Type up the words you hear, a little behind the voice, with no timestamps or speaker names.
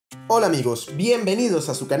Hola amigos, bienvenidos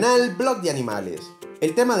a su canal Blog de Animales.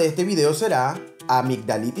 El tema de este video será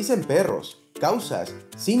amigdalitis en perros, causas,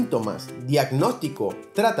 síntomas, diagnóstico,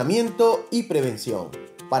 tratamiento y prevención.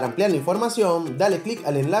 Para ampliar la información, dale clic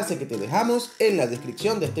al enlace que te dejamos en la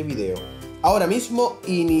descripción de este video. Ahora mismo,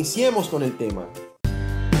 iniciemos con el tema.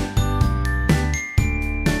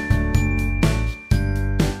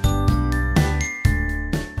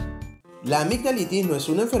 La amigdalitis no es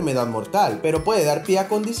una enfermedad mortal, pero puede dar pie a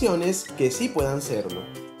condiciones que sí puedan serlo.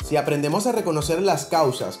 Si aprendemos a reconocer las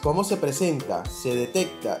causas, cómo se presenta, se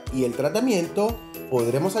detecta y el tratamiento,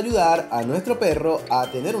 podremos ayudar a nuestro perro a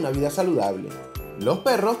tener una vida saludable. Los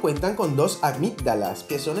perros cuentan con dos amígdalas,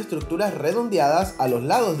 que son estructuras redondeadas a los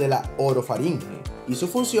lados de la orofaringe, y su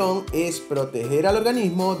función es proteger al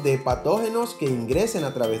organismo de patógenos que ingresen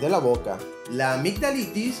a través de la boca. La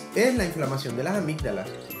amigdalitis es la inflamación de las amígdalas.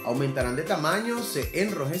 Aumentarán de tamaño, se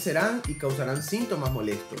enrojecerán y causarán síntomas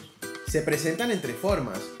molestos. Se presentan en tres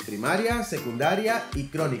formas: primaria, secundaria y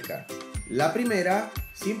crónica. La primera,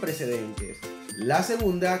 sin precedentes. La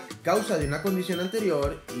segunda, causa de una condición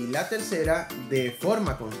anterior. Y la tercera, de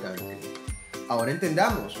forma constante. Ahora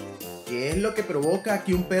entendamos, ¿qué es lo que provoca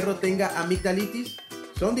que un perro tenga amigdalitis?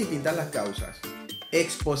 Son distintas las causas.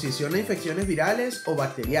 Exposición a infecciones virales o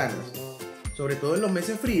bacterianas. Sobre todo en los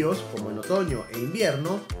meses fríos, como en otoño e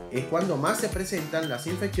invierno, es cuando más se presentan las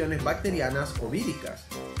infecciones bacterianas o víricas,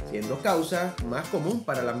 siendo causa más común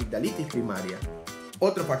para la amigdalitis primaria.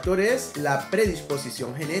 Otro factor es la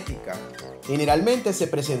predisposición genética. Generalmente se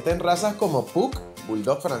presenta en razas como Pug,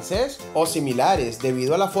 Bulldog francés o similares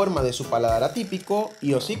debido a la forma de su paladar atípico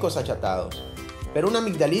y hocicos achatados. Pero una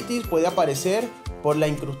amigdalitis puede aparecer por la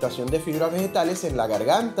incrustación de fibras vegetales en la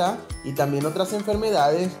garganta y también otras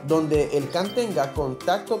enfermedades donde el can tenga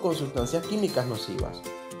contacto con sustancias químicas nocivas.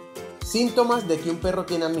 Síntomas de que un perro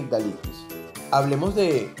tiene amigdalitis. Hablemos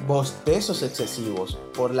de bostezos excesivos.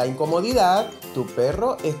 Por la incomodidad, tu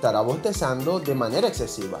perro estará bostezando de manera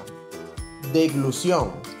excesiva.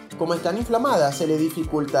 Deglución. Como están inflamadas, se le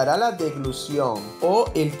dificultará la deglución o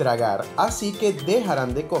el tragar, así que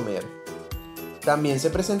dejarán de comer. También se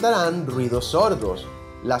presentarán ruidos sordos.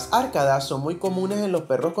 Las árcadas son muy comunes en los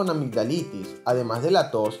perros con amigdalitis, además de la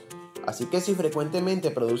tos, así que si frecuentemente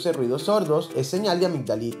produce ruidos sordos es señal de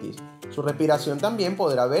amigdalitis. Su respiración también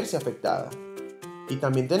podrá verse afectada. Y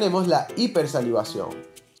también tenemos la hipersalivación.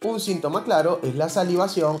 Un síntoma claro es la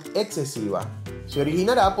salivación excesiva. Se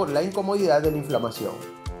originará por la incomodidad de la inflamación.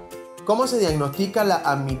 ¿Cómo se diagnostica la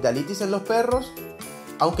amigdalitis en los perros?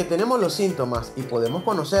 Aunque tenemos los síntomas y podemos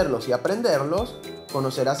conocerlos y aprenderlos,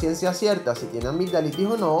 conocer a ciencia cierta si tiene amigdalitis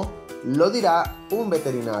o no, lo dirá un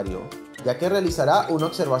veterinario, ya que realizará una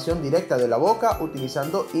observación directa de la boca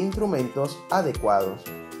utilizando instrumentos adecuados.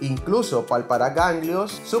 Incluso palpará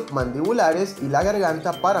ganglios submandibulares y la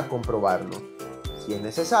garganta para comprobarlo. Si es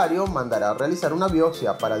necesario, mandará a realizar una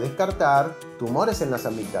biopsia para descartar tumores en las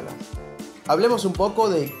amígdalas. Hablemos un poco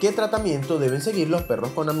de qué tratamiento deben seguir los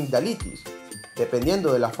perros con amigdalitis.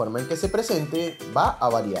 Dependiendo de la forma en que se presente, va a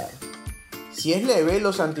variar. Si es leve,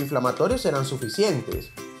 los antiinflamatorios serán suficientes,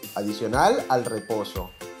 adicional al reposo.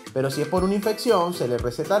 Pero si es por una infección, se le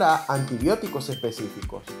recetará antibióticos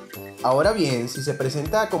específicos. Ahora bien, si se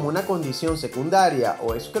presenta como una condición secundaria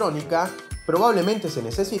o es crónica, probablemente se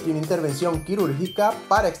necesite una intervención quirúrgica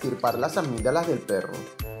para extirpar las amígdalas del perro.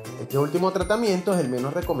 Este último tratamiento es el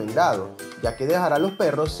menos recomendado, ya que dejará a los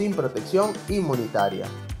perros sin protección inmunitaria.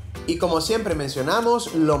 Y como siempre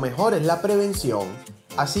mencionamos, lo mejor es la prevención.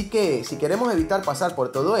 Así que, si queremos evitar pasar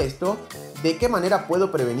por todo esto, ¿de qué manera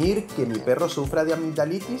puedo prevenir que mi perro sufra de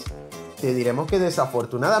amigdalitis? Te diremos que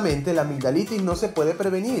desafortunadamente la amigdalitis no se puede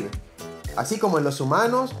prevenir. Así como en los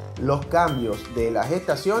humanos, los cambios de las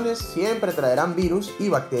estaciones siempre traerán virus y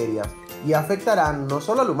bacterias y afectarán no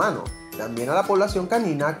solo al humano, también a la población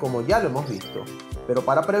canina, como ya lo hemos visto. Pero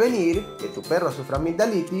para prevenir que tu perro sufra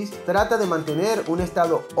amigdalitis, trata de mantener un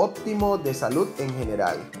estado óptimo de salud en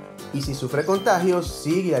general. Y si sufre contagios,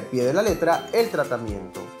 sigue al pie de la letra el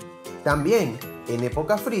tratamiento. También, en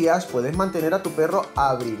épocas frías, puedes mantener a tu perro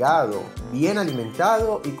abrigado, bien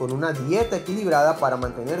alimentado y con una dieta equilibrada para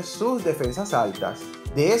mantener sus defensas altas.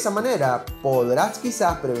 De esa manera, podrás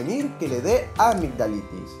quizás prevenir que le dé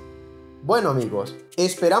amigdalitis. Bueno amigos,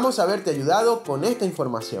 esperamos haberte ayudado con esta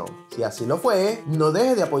información. Si así lo fue, no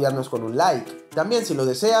dejes de apoyarnos con un like. También si lo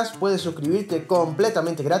deseas, puedes suscribirte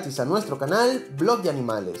completamente gratis a nuestro canal Blog de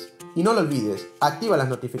Animales. Y no lo olvides, activa las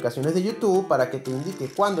notificaciones de YouTube para que te indique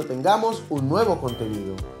cuando tengamos un nuevo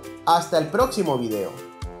contenido. Hasta el próximo video.